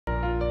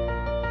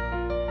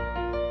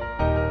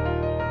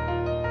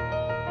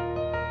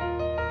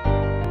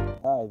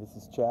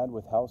is Chad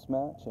with House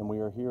Match, and we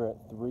are here at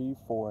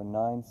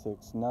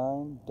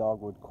 34969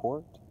 Dogwood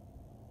Court.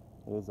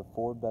 It is a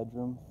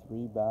 4-bedroom,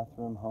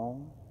 3-bathroom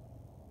home.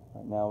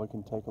 Right now we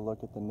can take a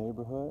look at the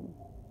neighborhood.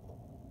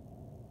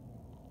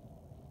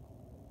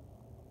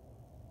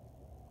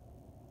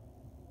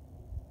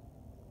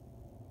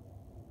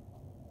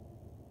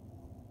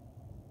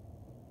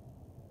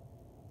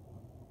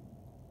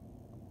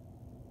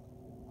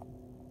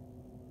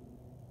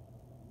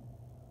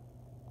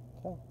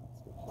 Okay, let's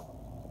get you.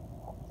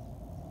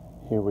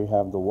 Here we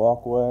have the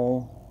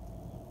walkway,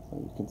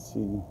 where you can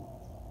see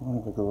one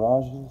of the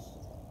garages.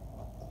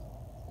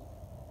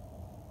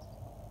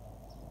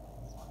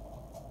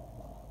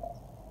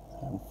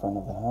 In front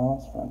of the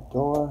house, front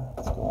door.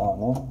 Let's go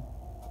on in.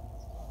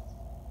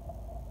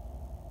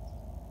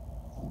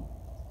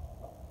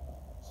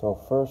 So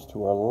first,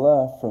 to our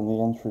left from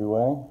the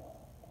entryway,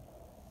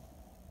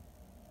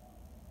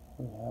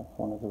 we have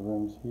one of the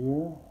rooms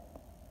here,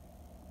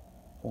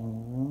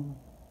 family room.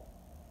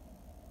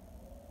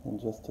 And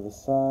just to the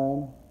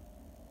side,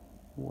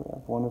 we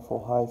have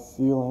wonderful high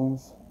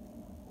ceilings,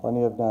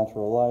 plenty of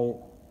natural light,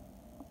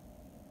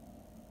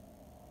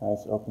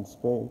 nice open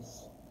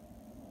space.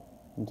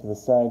 And to the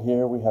side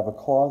here, we have a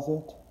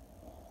closet.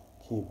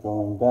 Keep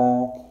going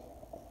back.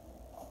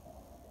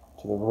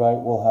 To the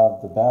right, we'll have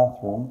the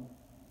bathroom.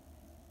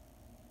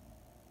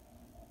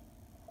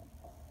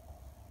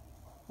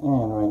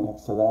 And right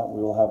next to that,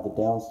 we will have the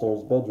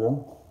downstairs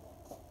bedroom.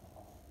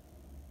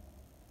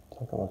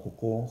 Take a look at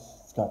this.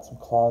 It's got some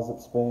closet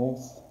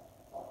space.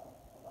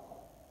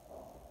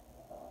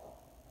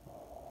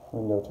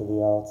 Window to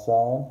the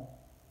outside.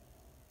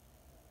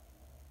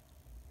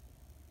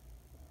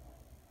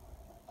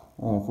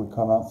 And if we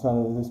come outside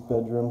of this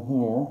bedroom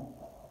here,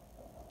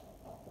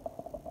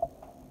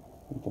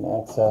 we can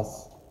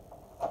access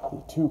the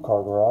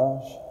 2-car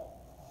garage,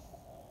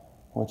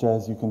 which,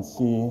 as you can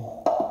see,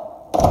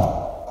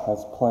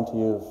 has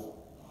plenty of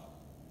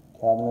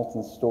cabinets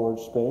and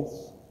storage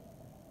space.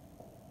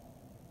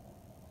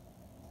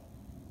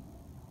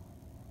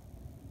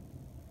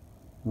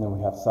 And then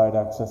we have side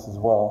access as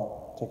well.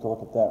 Take a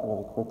look at that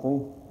really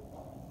quickly.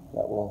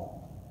 That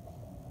will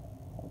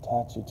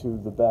attach you to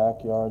the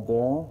backyard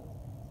there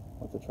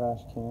with the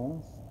trash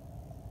cans.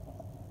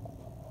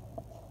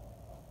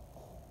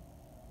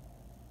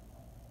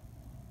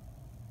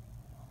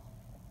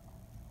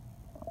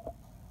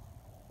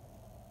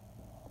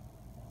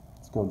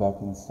 Let's go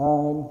back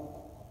inside.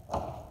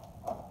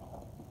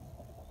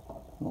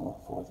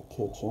 Look for the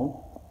kitchen.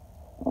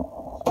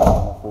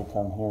 So if we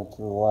come here to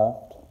the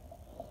left,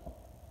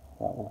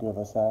 that will give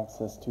us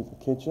access to the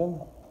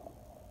kitchen.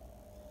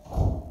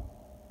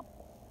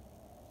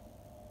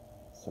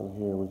 So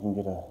here we can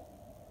get a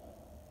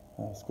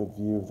nice good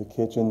view of the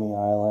kitchen, the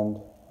island,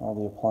 all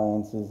the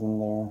appliances in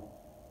there.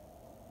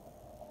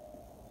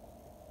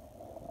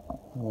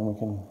 And then we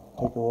can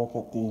take a look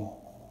at the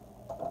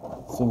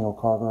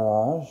 1-car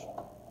garage.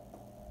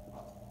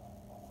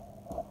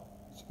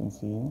 As you can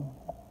see,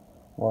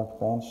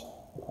 workbench,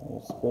 plenty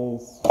of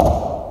space.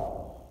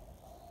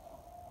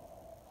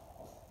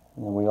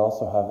 And then we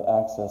also have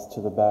access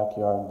to the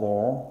backyard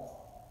there.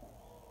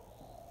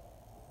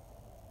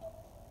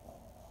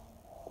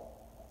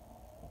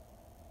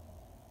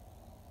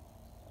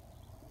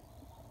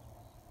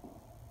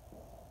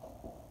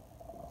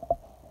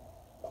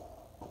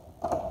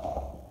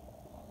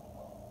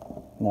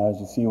 Now, as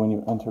you see when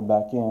you enter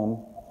back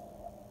in,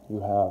 you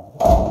have the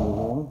family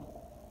room,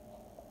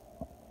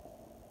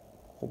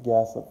 the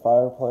gaslit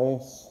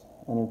fireplace,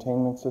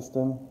 entertainment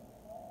system,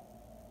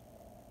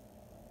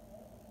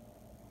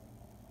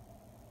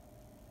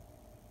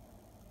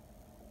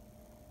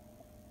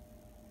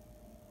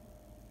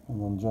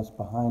 and then just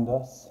behind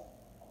us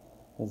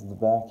is the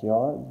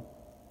backyard.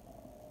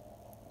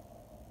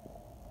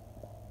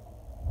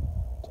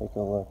 Take a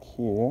look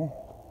here.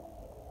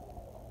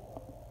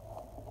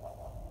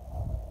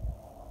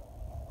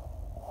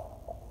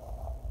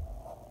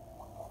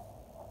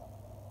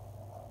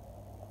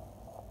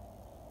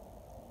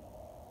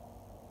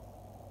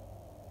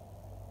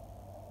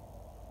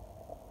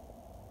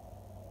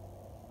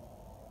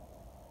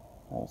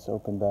 Nice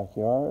open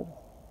backyard.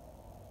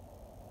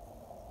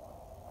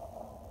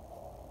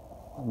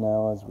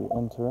 Now as we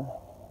enter,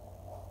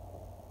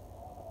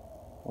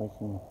 we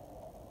can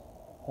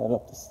head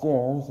up the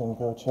stairs and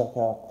go check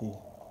out the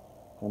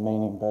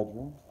remaining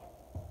bedrooms.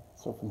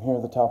 So from here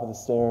at the top of the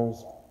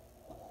stairs,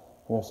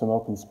 we have some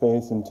open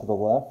space, and to the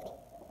left,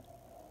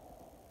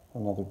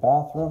 another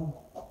bathroom,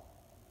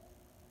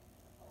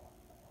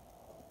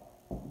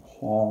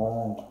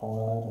 shower and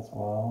toilet as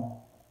well.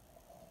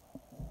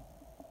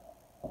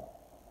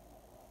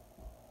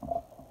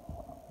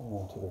 And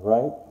then to the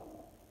right,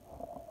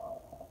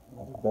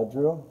 another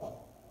bedroom,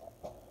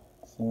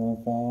 ceiling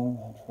fan,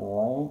 natural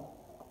light.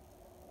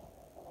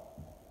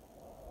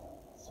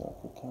 So if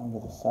we come to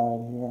the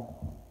side here,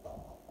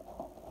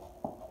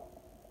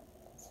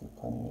 see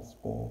plenty of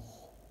space,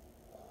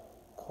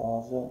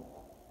 closet,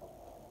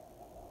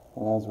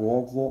 and as we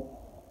exit,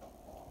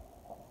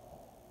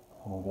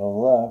 When we go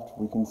left,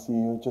 we can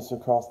see just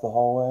across the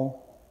hallway,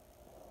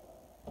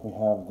 we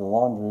have the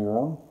laundry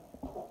room.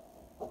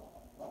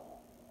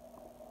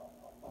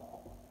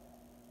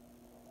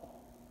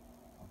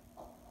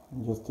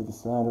 And just to the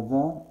side of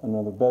that,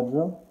 another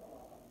bedroom.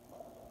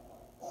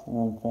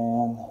 Ceiling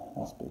fan,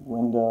 nice big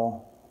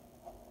window.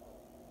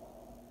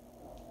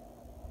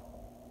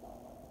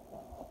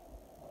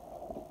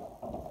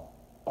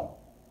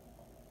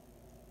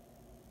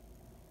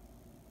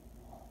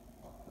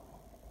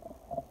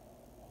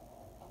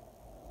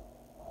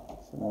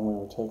 So then we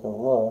will take a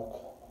look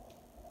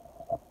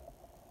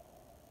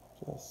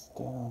just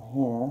down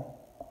here,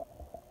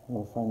 and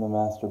we'll find the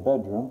master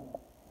bedroom.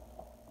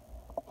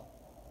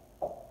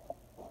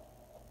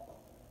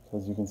 So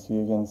as you can see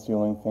again,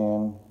 ceiling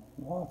fan,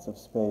 lots of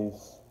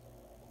space,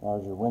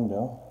 larger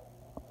window.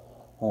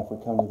 And if we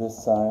come to this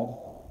side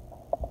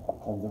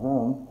of the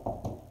room,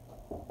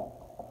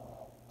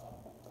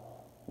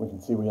 we can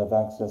see we have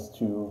access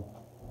to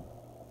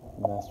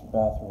the master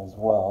bathroom as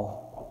well.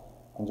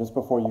 And just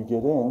before you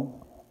get in,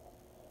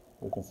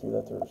 you can see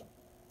that there's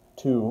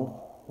 2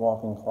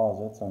 walk-in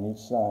closets on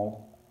each side.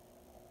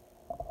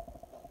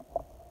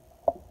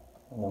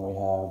 And then we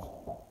have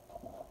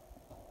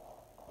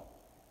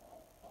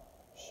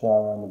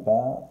shower in the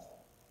bath.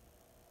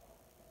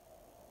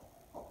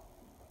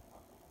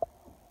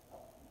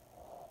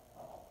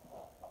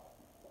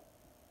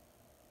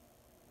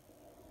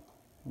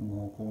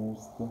 And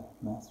there's the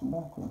master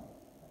bathroom.